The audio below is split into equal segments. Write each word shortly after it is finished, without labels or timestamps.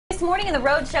This morning in the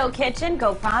Rhode Show kitchen,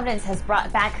 Go Providence has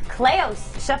brought back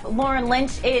Cleos. Chef Lauren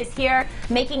Lynch is here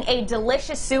making a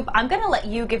delicious soup. I'm going to let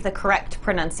you give the correct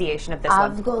pronunciation of this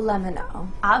one. Avgolemeno.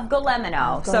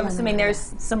 Avgolemeno. So I'm assuming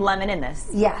there's some lemon in this.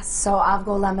 Yes, so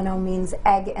avgolemeno means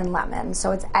egg and lemon. So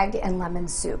it's egg and lemon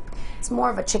soup. It's more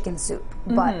of a chicken soup,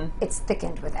 but it's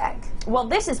thickened with egg. Well,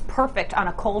 this is perfect on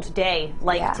a cold day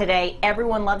like today.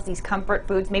 Everyone loves these comfort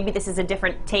foods. Maybe this is a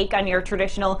different take on your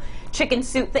traditional chicken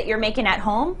soup that you're making at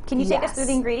home. Can you take us through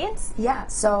the ingredients? Yeah,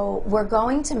 so we're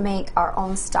going to make our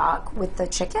own stock with the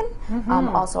chicken,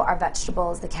 also our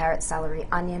vegetables, the carrot, celery,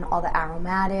 onion, all the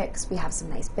aromatics. We have some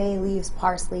nice bay leaves,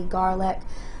 parsley, garlic.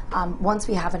 Once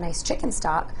we have a nice chicken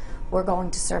stock, we're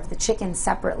going to serve the chicken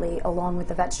separately along with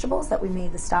the vegetables that we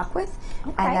made the stock with.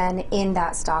 And then in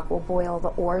that stock we'll boil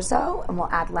the orzo and we'll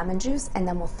add lemon juice and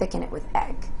then we'll thicken it with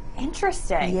egg.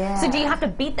 Interesting. Yeah. So do you have to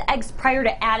beat the eggs prior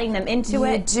to adding them into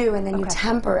it? You do, and then you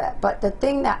temper it. But the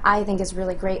thing that I think is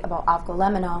really great about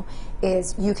avgolemeno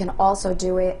is you can also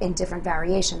do it in different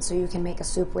variations. So you can make a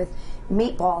soup with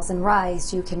meatballs and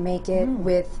rice. You can make it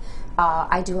with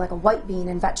I do like a white bean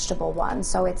and vegetable one,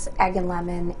 so it's egg and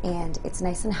lemon, and it's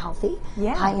nice and healthy,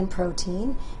 high in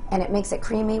protein, and it makes it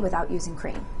creamy without using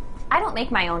cream. I don't make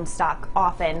my own stock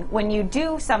often. When you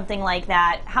do something like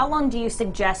that, how long do you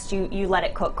suggest you let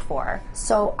it cook for?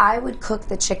 So I would cook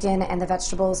the chicken and the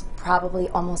vegetables probably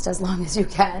almost as long as you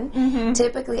can.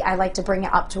 Typically I like to bring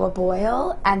it up to a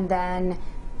boil and then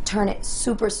turn it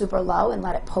super, super low and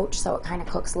let it poach so it kind of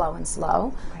cooks low and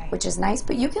slow, which is nice.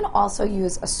 But you can also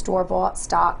use a store-bought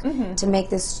stock to make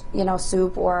this, you know,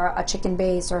 soup or a chicken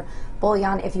base or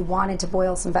bouillon. If you wanted to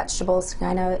boil some vegetables to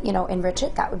kind of, you know, enrich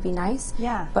it, that would be nice.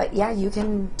 Yeah. But yeah, you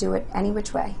can do it any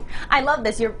which way. I love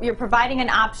this. You're providing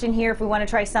an option here if we want to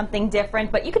try something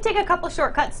different, but you could take a couple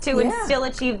shortcuts too and still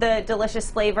achieve the delicious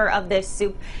flavor of this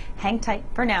soup. Hang tight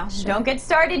for now. Don't get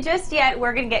started just yet.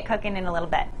 We're going to get cooking in a little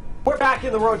bit. We're back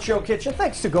in the Rhode Show kitchen.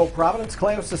 Thanks to Go Providence.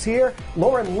 Cleos is here.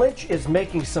 Lauren Lynch is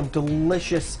making some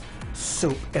delicious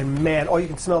soup. And man, all you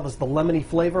can smell is the lemony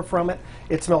flavor from it.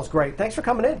 It smells great. Thanks for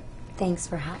coming in. Thanks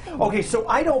for having me. Okay, so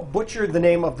I don't butcher the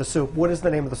name of the soup. What is the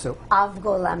name of the soup?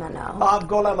 Avgolemeno.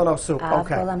 Avgolemeno soup.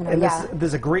 Okay. Avgolemeno, And this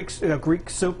is a Greek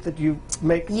soup that you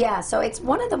make? Yeah, so it's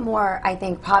one of the more, I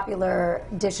think, popular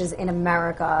dishes in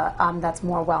America that's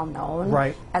more well known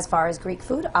as far as Greek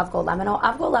food, avgolemeno.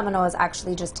 Avgolemeno is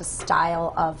actually just a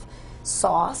style of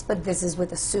sauce, but this is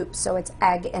with a soup, so it's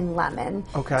egg and lemon.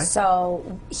 Okay.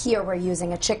 So here we're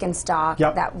using a chicken stock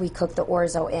that we cook the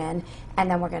orzo in, and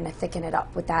then we're going to thicken it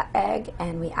up with that egg,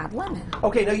 and we add lemon.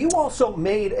 Okay, now you also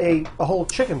made a whole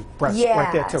chicken breast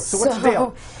right there too. So what's the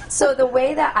deal? So the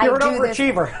way that I do this,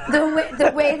 overachiever.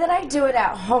 the way that I do it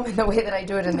at home and the way that I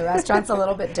do it in the restaurant's a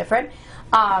little bit different.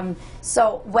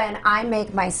 So when I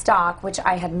make my stock, which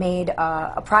I had made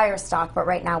a prior stock, but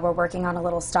right now we're working on a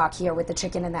little stock here with the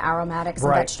chicken and the aromatics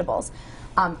and vegetables.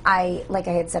 Like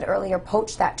I had said earlier,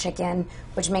 poach that chicken,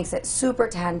 which makes it super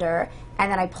tender,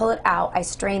 and then I pull it out, I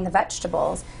strain the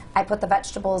vegetables, I put the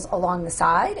vegetables along the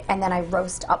side, and then I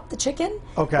roast up the chicken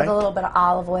with a little bit of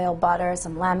olive oil, butter,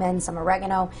 some lemon, some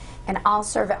oregano, and I'll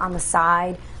serve it on the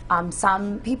side.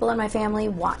 Some people in my family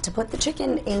want to put the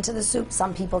chicken into the soup.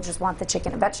 Some people just want the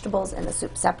chicken and vegetables and the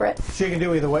soup separate. So you can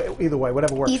do either way,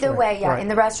 whatever works. Either way, yeah. In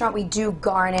the restaurant, we do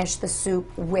garnish the soup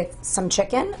with some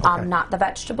chicken, not the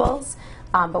vegetables,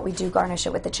 but we do garnish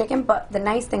it with the chicken. But the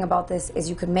nice thing about this is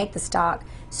you could make the stock,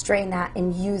 strain that,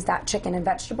 and use that chicken and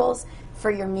vegetables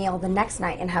for your meal the next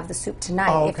night and have the soup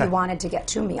tonight if you wanted to get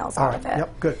 2 meals out of it.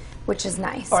 Yep, good. Which is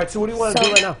nice. All right, so what do you want to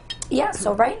do right now? Yeah,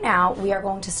 so right now we are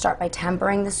going to start by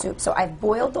tempering the soup. So I've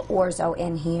boiled the orzo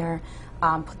in here,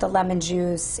 put the lemon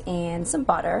juice and some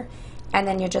butter, and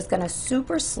then you're just going to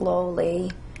super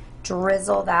slowly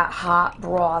drizzle that hot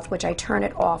broth, which I turn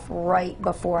it off right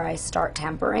before I start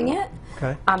tempering it.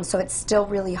 Okay. So it's still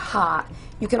really hot.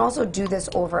 You can also do this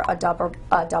over a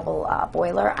double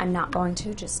boiler. I'm not going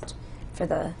to, just for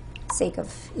the sake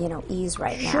of ease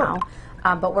right now.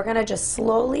 But we're going to just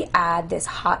slowly add this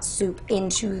hot soup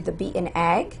into the beaten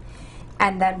egg,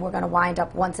 and then we're going to wind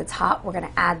up, once it's hot, we're going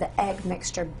to add the egg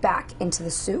mixture back into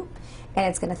the soup, and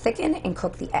it's going to thicken and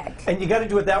cook the egg. And you got to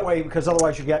do it that way because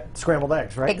otherwise you get scrambled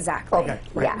eggs, right? Exactly. Okay.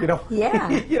 Right. Yeah. You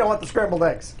don't, you don't want the scrambled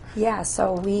eggs. Yeah,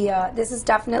 so this is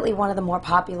definitely one of the more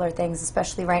popular things,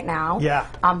 especially right now. Yeah.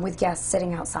 With guests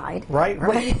sitting outside. Right.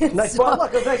 Nice bowl.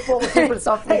 Look, a nice bowl of soup. It's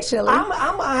awfully chilly.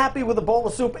 I'm happy with a bowl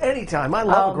of soup anytime. I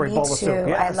love a great bowl of soup.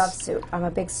 Me too. I love soup. I'm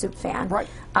a big soup fan. Right.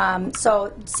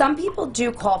 So some people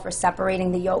do call for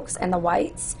separating the yolks and the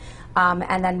whites.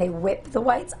 and then they whip the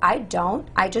whites. I don't.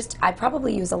 I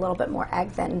probably use a little bit more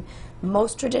egg than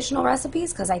most traditional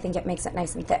recipes because I think it makes it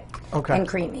nice and thick and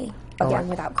creamy. Again,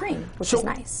 without cream, which is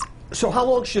nice. So how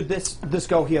long should this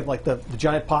go here, like the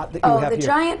giant pot that you have here? Oh, the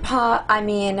giant pot, I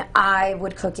mean, I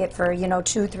would cook it for,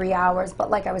 2-3 hours, but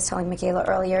like I was telling Michaela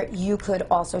earlier, you could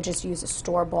also just use a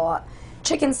store-bought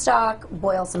chicken stock,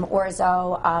 boil some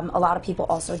orzo. A lot of people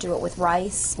also do it with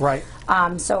rice. Right.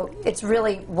 So it's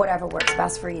really whatever works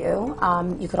best for you.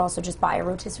 You could also just buy a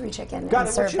rotisserie chicken and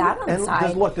serve that on the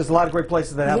side. Look, there's a lot of great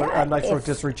places that have a nice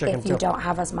rotisserie chicken if you don't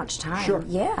have as much time. Sure.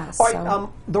 Yeah. All right,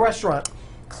 the restaurant.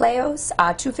 Cleo's,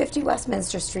 250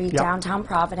 Westminster Street, downtown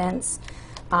Providence.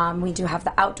 We do have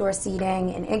the outdoor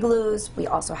seating in igloos. We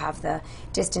also have the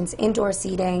distance indoor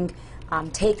seating,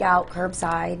 takeout,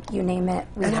 curbside, you name it.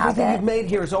 We have everything you've made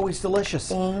here is always delicious.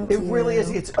 Thank you. It really is.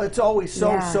 It's always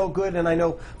so good. And I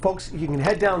know, folks, you can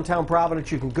head downtown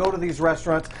Providence. You can go to these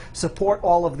restaurants, support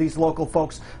all of these local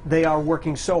folks. They are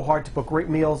working so hard to put great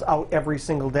meals out every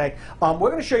single day. We're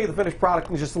going to show you the finished product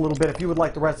in just a little bit. If you would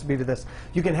like the recipe to this,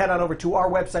 you can head on over to our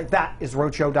website. That is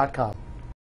rhodeshow.com.